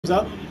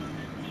up,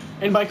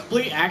 and by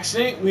complete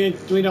accident, we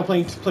end up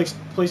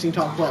placing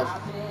top 12.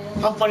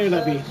 How funny would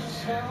that be?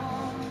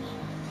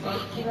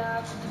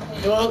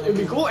 Well, it'd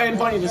be cool and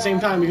funny at the same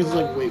time because it's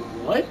like, wait,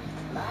 what?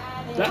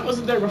 That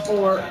wasn't there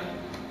before.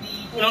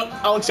 You know,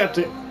 I'll accept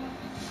it.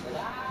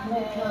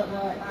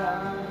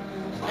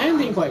 I am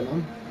being quiet,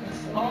 Mom.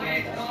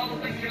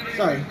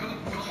 Sorry.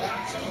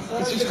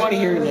 It's just funny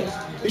hearing it.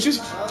 It's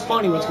just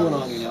funny what's going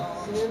on, you know.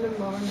 See you in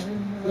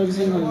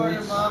the morning.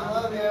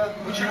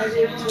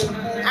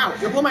 Ow!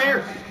 You're pulling my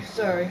hair.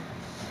 Sorry.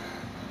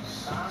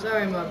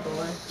 Sorry, my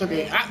boy. It's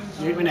okay. Ah!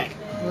 You hit my neck.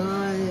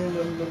 Let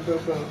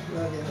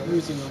me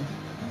see, Mom.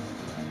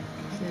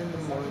 See you in the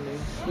morning.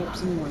 Yep,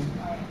 see you in the morning.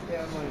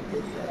 Yeah, I'm gonna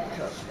get that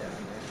cup down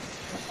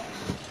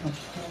there.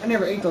 I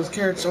never ate those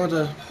carrots or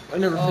the. I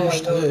never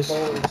finished this.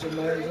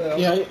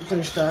 Yeah, I didn't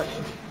finish that.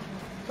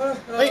 I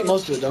ate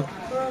most of it though.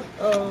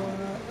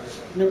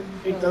 Never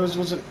ate those.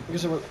 Wasn't. I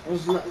guess I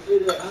was not.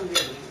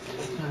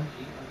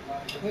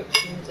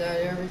 Oops, is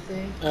that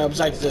everything?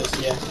 Besides this,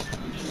 yeah.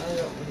 I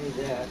don't need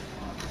that.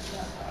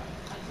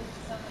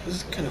 This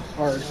is kind of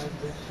hard.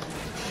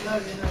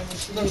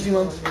 Love you,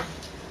 Mom.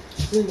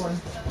 Good one.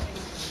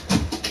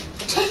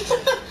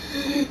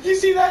 You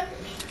see that?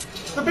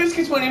 The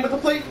biscuits went in, but the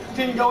plate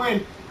didn't go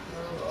in.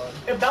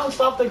 It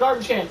bounced off the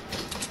garbage can.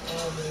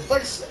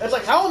 It's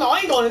like, hell no, I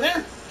ain't going in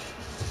there.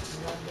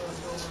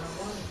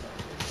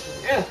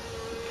 Yeah.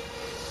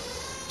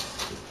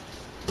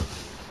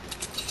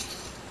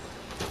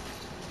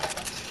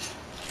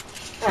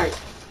 Alright.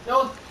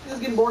 No, this is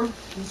getting boring.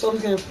 So I'm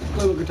just gonna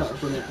play with guitar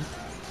for a minute.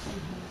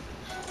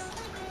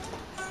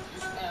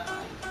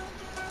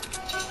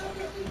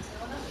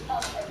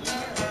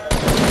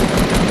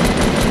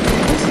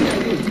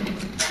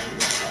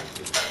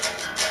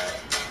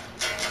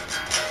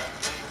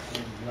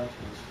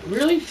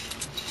 Really?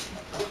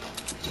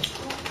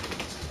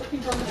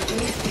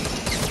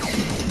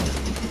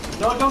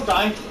 No, don't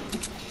die.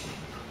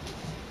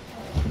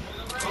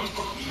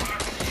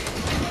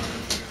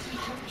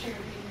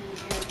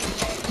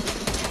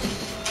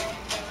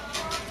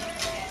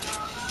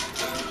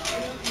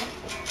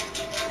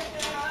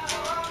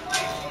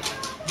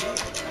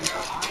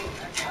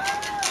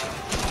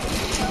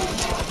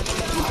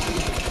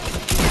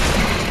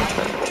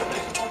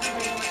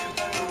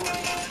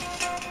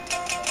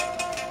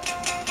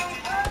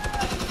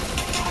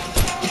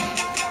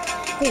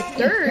 Hey,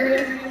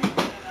 third?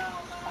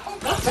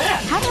 Not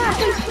bad. How did I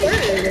get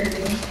third?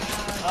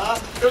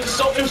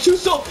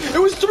 It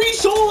was 3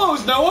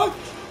 solos, Noah.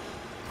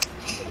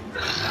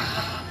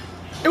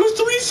 It was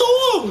 3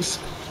 solos.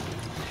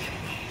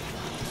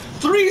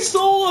 3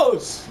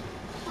 solos.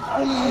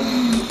 I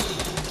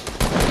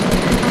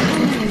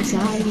have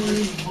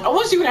anxiety. I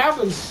want to see what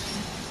happens.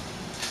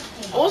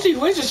 I want to see who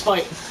wins this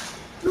fight.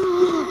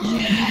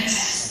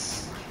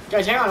 Yes.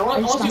 Guys, hang on. I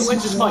want to see who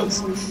wins this fight.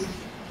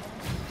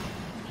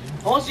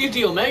 I want to see if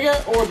the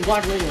Omega or the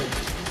Black Wing wins.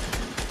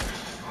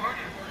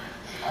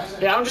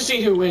 Yeah, I'm just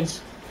seeing who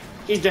wins.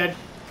 He's dead.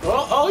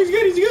 Oh, he's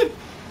good, he's good.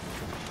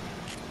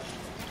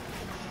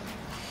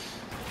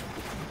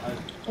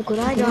 Look what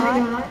I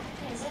got.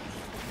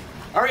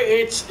 Alright,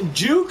 it's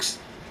Jukes.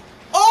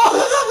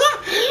 Oh!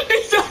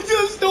 He died to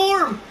the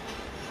storm!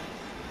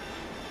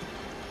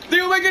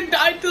 The Omega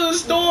died to the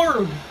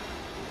storm!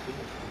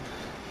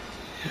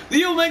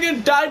 The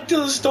Omega died to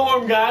the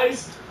storm,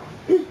 guys!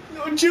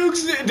 No,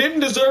 Jukes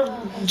didn't deserve.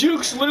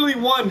 Jukes literally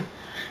won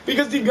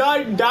because the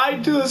guy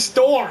died to the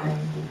storm.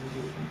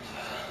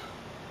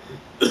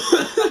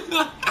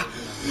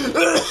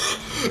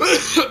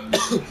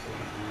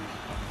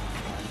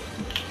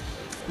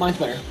 Mine's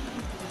better.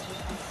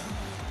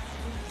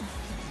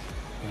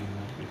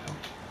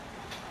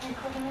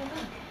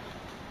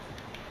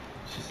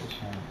 She said she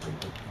wanted to break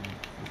up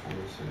before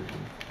the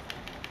surgery.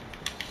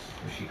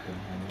 But she couldn't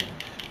handle it.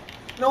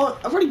 You know what?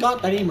 I've already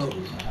got that emote.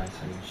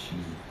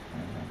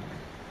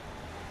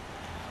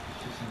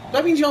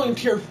 That means you're only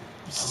tier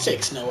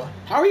 6, Noah.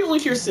 How are you only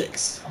tier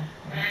 6?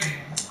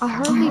 I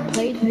hardly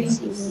played this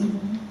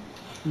season.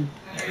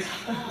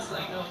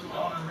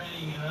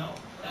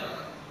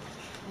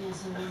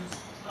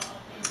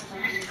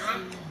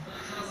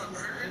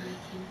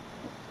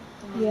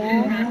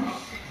 Yeah.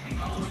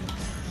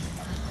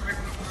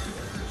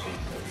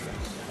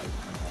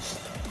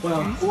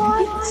 Well.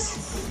 What?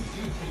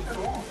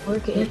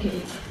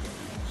 Okay.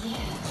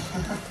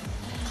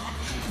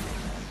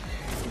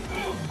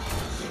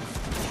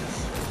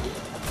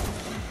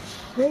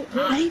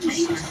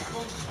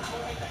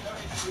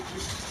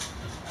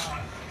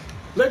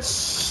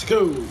 Let's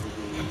go.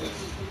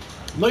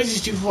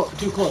 Lazy's too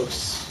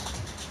close.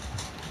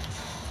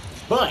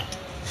 But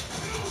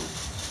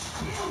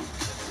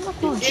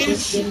it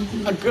is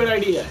a good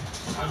idea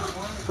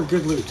for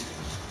good loot.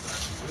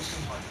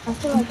 I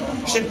feel like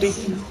Shifty.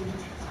 You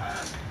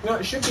know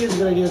what? Shifty is a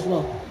good idea as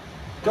well.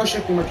 Go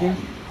Shifty, Martin.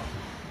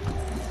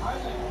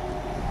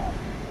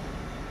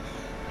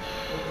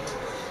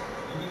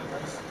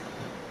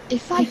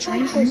 if I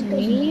tried those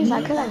minis,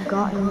 I could have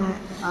gotten that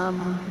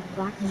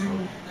Black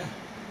Knight.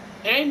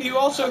 And you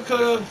also could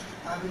have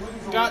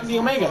gotten the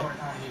Omega.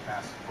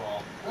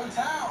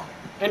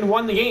 And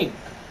won the game.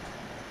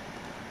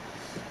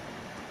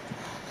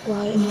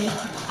 But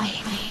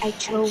I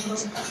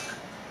choked.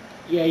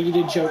 Yeah, you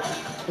did choke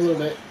a little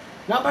bit.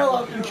 Not by a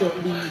lot, you choke.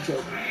 You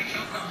choke.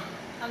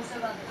 I'm so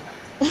glad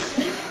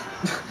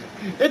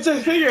It's a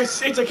figure.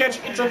 It's a catch.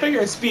 It's a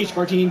figure of speech,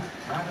 Martine.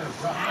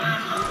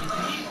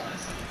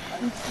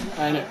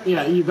 I know.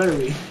 Yeah, you better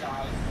be.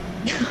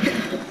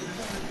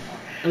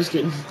 I'm just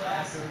kidding.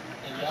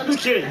 I'm just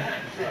kidding.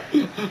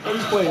 I'm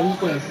just playing. I'm just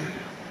playing.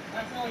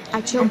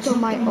 I choked on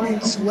my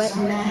own sweat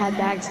and I had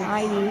the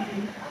anxiety.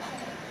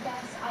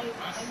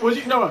 Was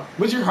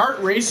your heart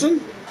racing?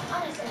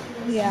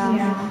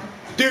 Yeah.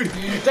 Dude,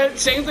 that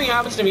same thing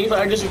happens to me, but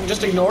I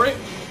just ignore it.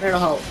 And it'll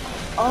help.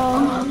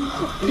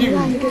 You know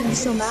I'm getting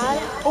so mad.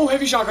 Oh,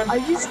 heavy shotgun. I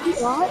just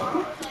got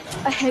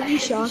a heavy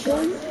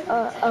shotgun,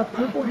 a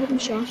purple heavy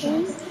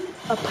shotgun,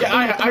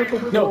 Yeah, purple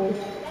no. gold.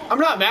 I'm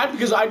not mad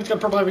because I just got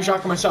purple heavy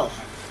shotgun myself.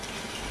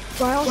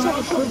 But I also have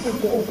a purple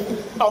gold.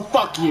 Oh,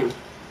 fuck you.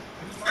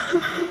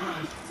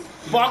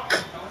 Fuck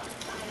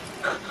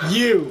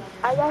you.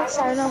 I guess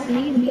I don't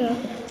need to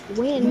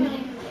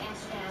win.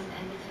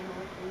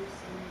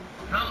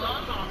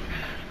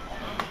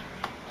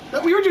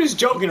 We were just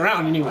joking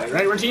around anyway,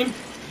 right, Routine?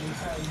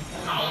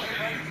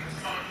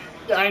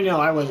 Yeah, I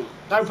know, I wasn't.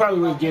 I probably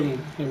would have given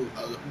him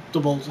the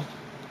bolts.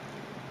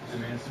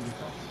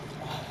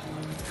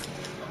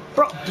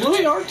 Bro,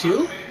 blue AR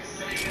too?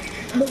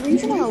 The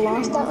reason I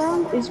lost that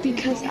round is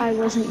because I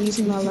wasn't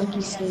using my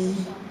lucky skin.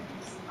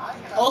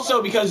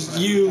 Also because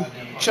you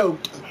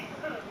choked.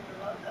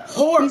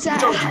 You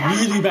choked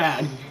really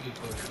bad.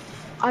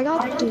 I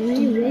got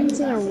 3 wins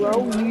in a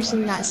row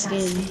using that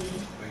skin.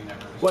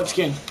 What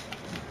skin?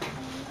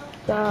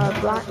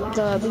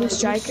 The blue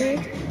striker.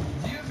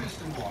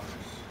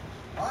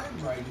 I'm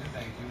writing to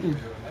thank you for your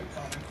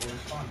electronic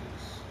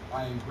correspondence.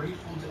 I am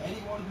grateful to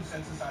anyone who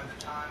sets aside the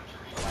time to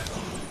read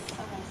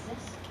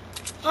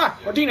my Ah,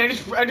 Martine, I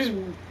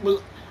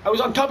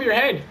was on top of your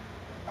head.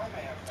 I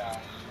may have found.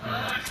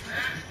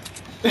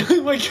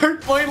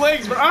 My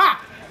legs were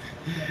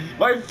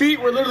my feet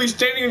were literally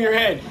standing on your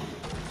head.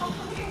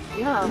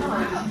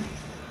 Yeah.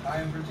 I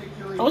am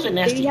particularly. That wasn't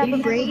nasty. Did you have a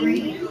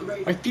brain?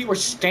 My feet were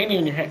standing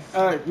on your head.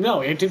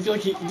 No, it didn't feel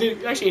like he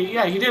did. Actually,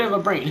 yeah, he did have a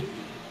brain.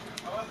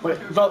 But it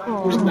felt, it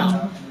was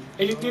not.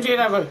 He did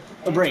have a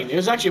brain. It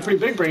was actually a pretty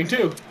big brain,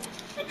 too.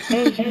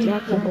 Hey,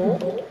 Jack my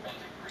bolt.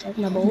 Jack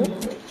my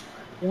bolt.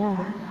 Yeah.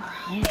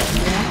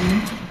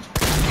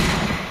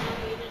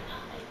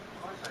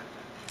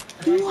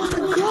 You wanna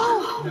go?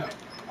 No,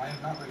 I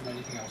have not written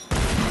anything else.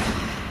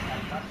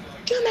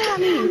 Come at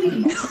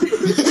me!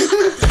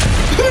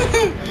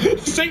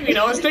 Stick me,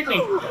 Noah, stick me.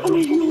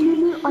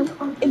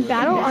 In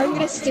battle, I'm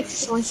gonna stick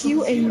slice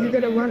you and you're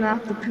gonna run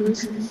after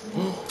Poos.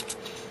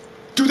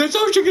 Dude, that's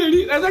actually a good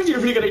idea. That's actually a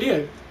pretty good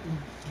idea.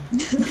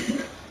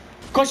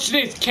 Question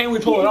is, can we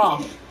pull it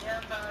off?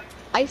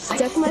 I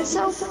stuck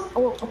myself,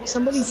 or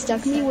somebody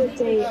stuck me with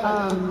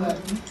a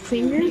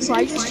finger, so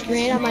I just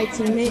ran at my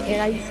teammate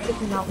and I just took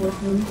him out with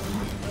me.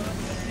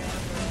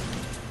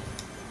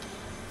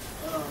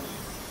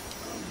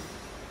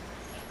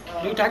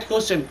 New tactical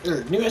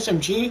new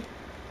SMG?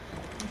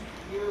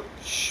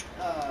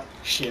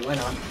 Shit, why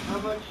not? How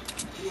much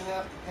do you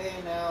have to pay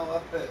now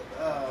up at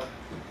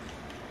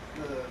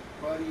the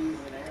buddies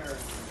and Aaron?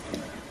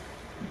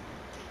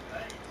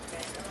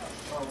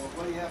 Oh, well,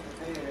 what do you have to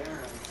pay at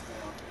Aaron's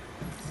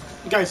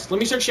now? Guys, let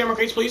me search shamrock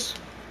crates, please.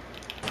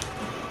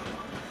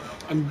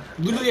 I'm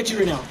literally at you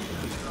right now.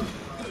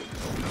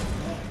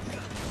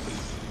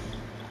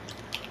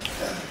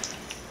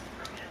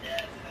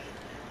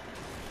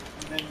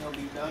 And then you'll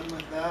be done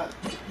with that?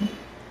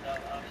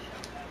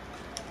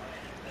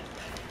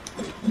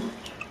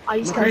 I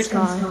just got a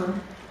scar. So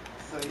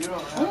you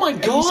don't have Oh my I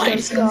just got a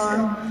god!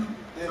 scar.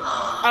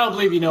 I don't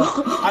believe you, no.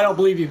 I don't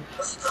believe you.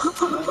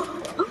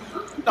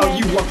 Oh,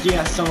 you lucky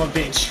ass son of a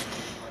bitch.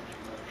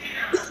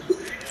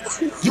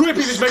 You ain't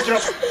this picture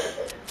up.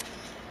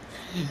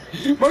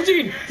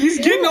 Martine, he's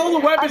getting all the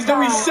weapons that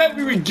we said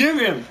we would give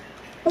him.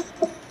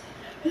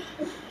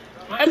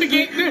 Epic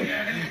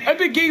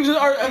Games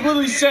have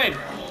literally said,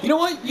 you know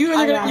what? You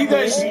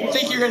guys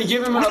think you're gonna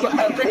give him a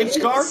freaking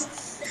scar?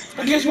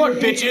 But guess what,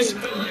 bitches?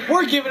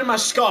 We're giving him a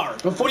scar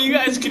before you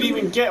guys could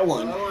even get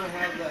one. I want to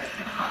have that.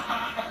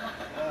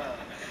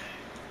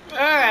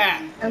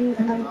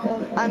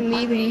 I'm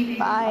leaving.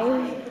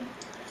 Bye.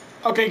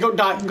 Okay, go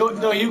die.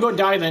 No, you go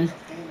die then.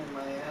 Pain in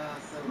my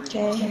ass every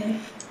Okay.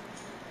 month.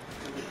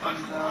 It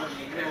comes out in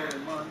the middle of the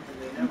month and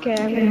they never Okay,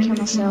 I'm gonna kill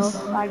myself.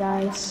 Bye,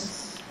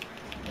 guys.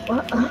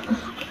 What?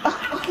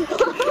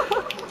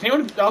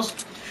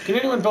 Can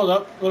anyone build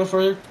up a little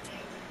further?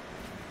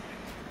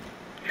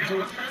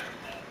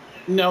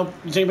 No.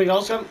 Does anybody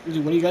else have? What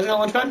do you guys got a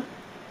launch pad?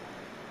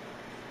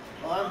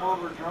 Well, I'm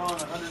overdrawn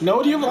 100.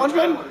 No, do you have a launch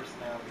pad?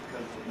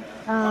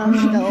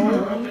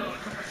 No.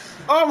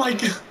 Oh my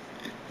god.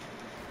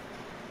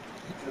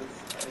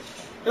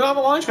 You don't have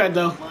a launch pad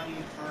though. Money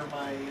for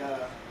my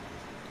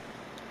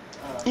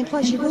And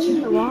plus, you're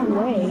going the wrong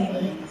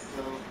way.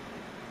 so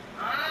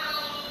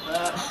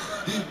that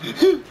They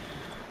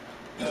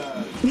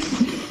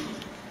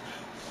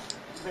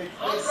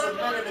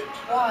submitted it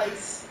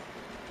twice,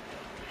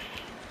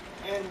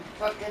 and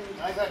fucking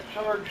I got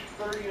charged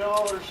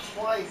 $30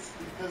 twice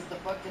because the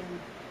fucking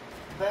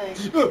bank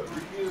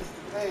refused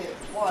to pay it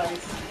twice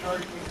and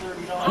charged me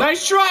 $30.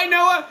 Nice try,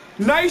 Noah.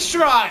 Nice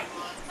try.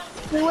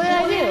 What did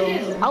I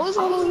do? I was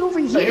all the way over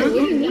here. What do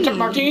you What's up, mean?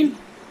 Martine?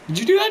 Did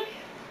you do that?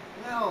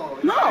 No.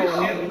 No. I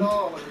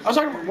was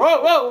talking.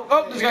 Whoa!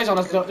 Oh, there's guys on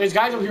us. There's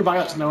guys over here by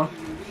us, Noah.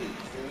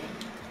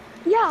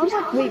 Yeah, I was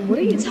like, wait, what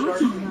are you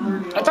talking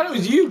about? I thought it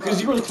was you because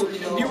you were the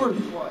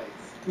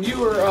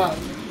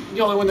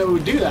only one that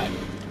would do that.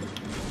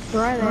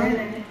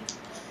 Right.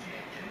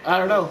 I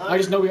don't know. I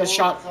just know we got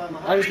shot.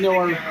 I just know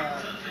our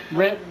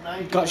rent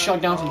got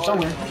shot down from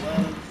somewhere.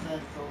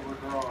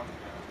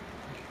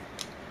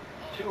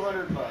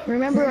 $200.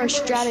 Remember our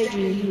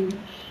strategy.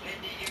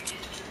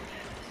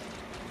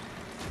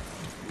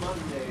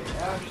 Monday.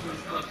 Ashley's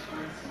supposed to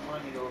bring some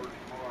money over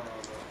tomorrow,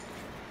 though.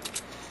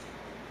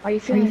 Are you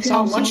feeling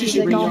How much is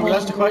she bringing over?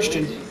 That's the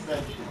question. She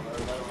said she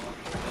was.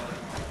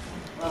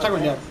 I don't know. Talk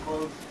about that.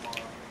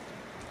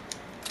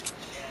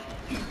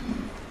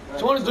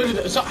 Someone has looted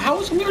this. So how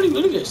has somebody already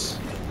looted this?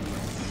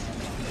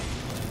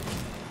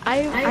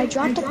 I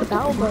dropped at the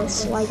battle bus,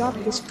 so I got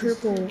this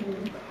purple.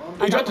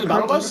 You dropped to the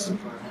battle bus?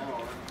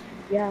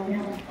 Yeah.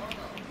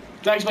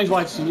 That explains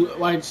why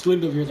it's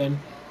looted over here then.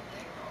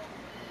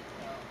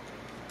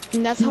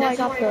 And that's how I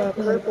got the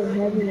purple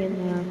heavy and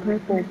the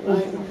purple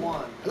gold.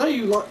 I thought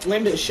you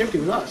landed at Shifty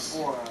with us.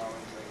 4 hours,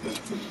 I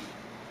guess.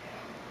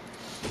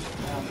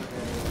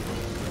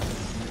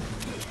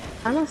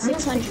 I'm at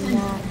 600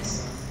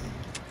 max.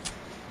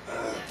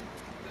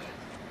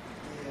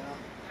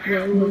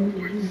 Yeah.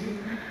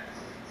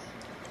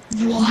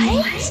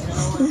 What?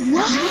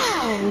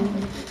 Wow!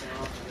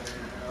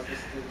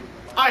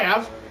 I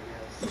have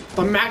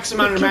the max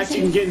amount of mats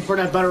you can get in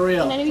Fortnite Battle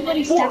Royale. Can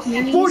anybody stack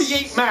minis?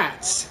 48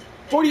 mats.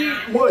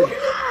 48 wood.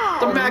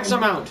 The max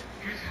amount.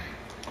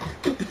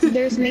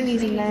 There's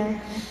minis in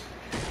there.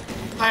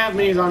 I have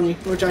minis on me,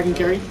 which I can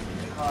carry.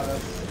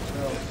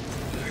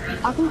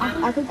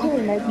 I can carry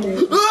a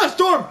magnet. Ah,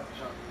 storm!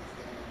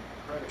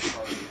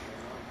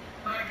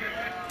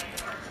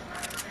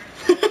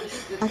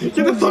 Get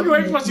the fuck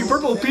away from us, you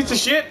purple piece of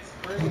shit!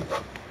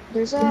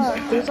 There's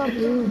a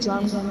blue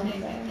drum gun right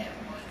there.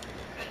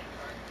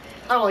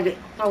 I don't like it.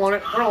 I don't want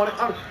it. I don't want it.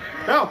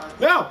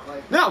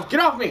 No! Get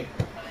off me!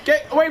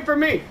 Get away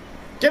from me!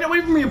 Get away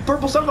from me, you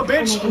purple son of a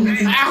bitch!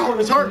 Ow,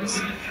 this hurts!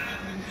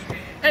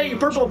 Hey, you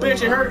purple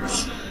bitch, it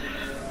hurts!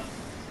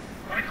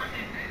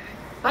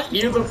 Not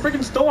you, the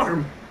freaking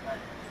storm!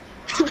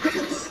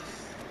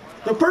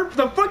 The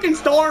fucking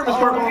storm is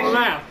purple on the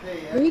map!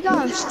 We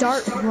gotta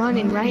start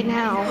running right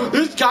now.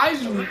 This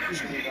guy's...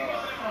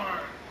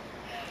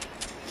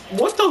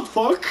 What the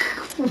fuck?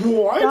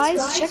 What?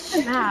 Guys, check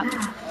the map.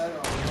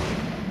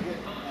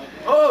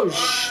 Oh,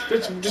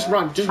 just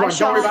run. Just run.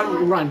 Don't worry about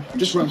it. Run.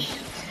 Just run.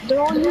 They're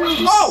all yours.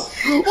 Oh!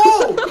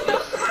 Oh!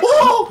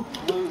 Oh!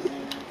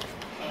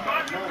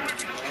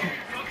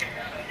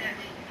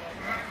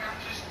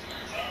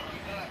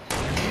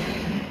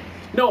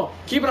 Noah,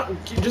 keep it up.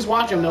 Just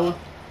watch him, Noah.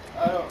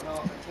 I don't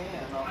know if I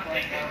can. I'll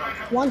find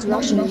out. One's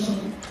rushing.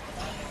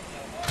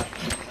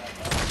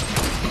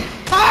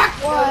 Ah!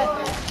 What?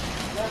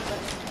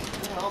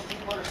 You know,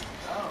 people are,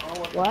 I don't know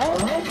what.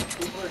 What?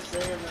 People are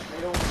saying that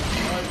they don't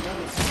buy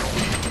guns.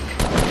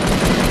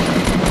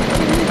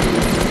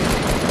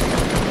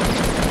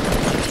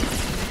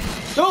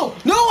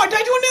 No, I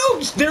died to a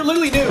noobs! They're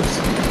literally noobs.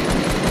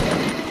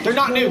 They're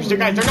not noobs. They're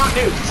not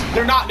noobs.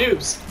 They're not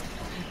noobs.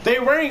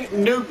 They're wearing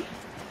noob.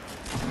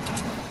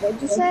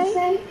 What'd you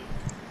say?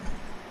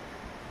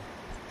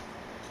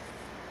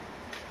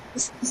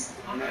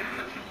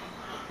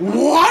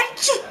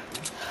 What?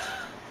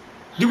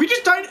 Did we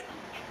just die?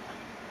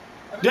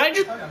 Did I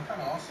just? I'm kind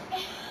of awesome.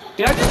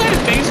 Did I just die to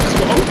face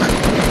cloak?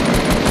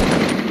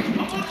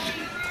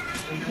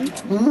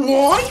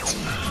 What?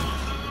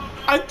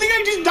 I think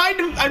I just died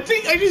to. I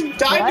think I just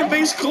died to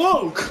face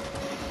cloak.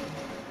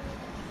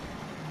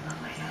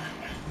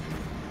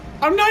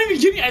 I'm not even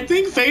kidding. I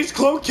think face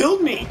cloak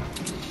killed me.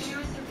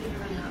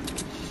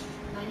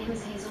 My name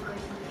is Hazel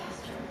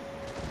Griffin-Castro.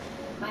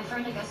 My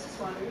friend Augustus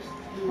Waters.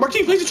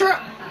 Martine, place a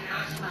trap.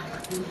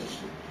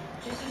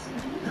 Just so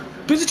you know.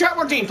 Place a trap,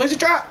 Martine. Place a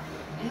trap.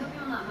 I hope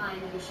you'll not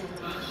mind that you shared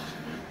the information.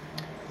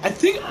 I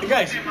think,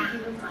 guys.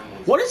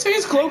 What is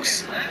face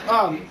cloak's?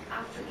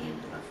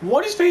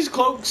 What is FaZe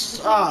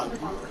Cloak's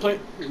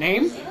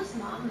name?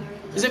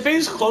 Is it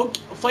FaZe Cloak?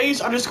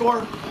 FaZe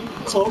underscore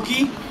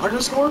Cloaky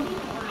underscore?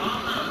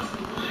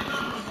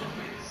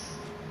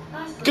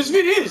 Because if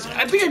it is,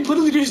 I think I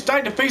literally just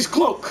died to FaZe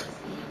Cloak.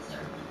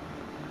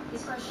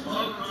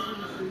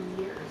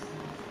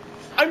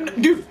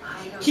 Dude,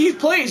 he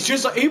plays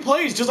just like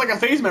a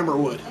FaZe member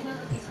would.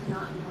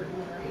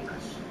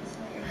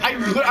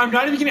 I'm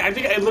not even kidding. I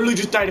think I literally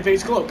just died to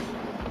FaZe Cloak.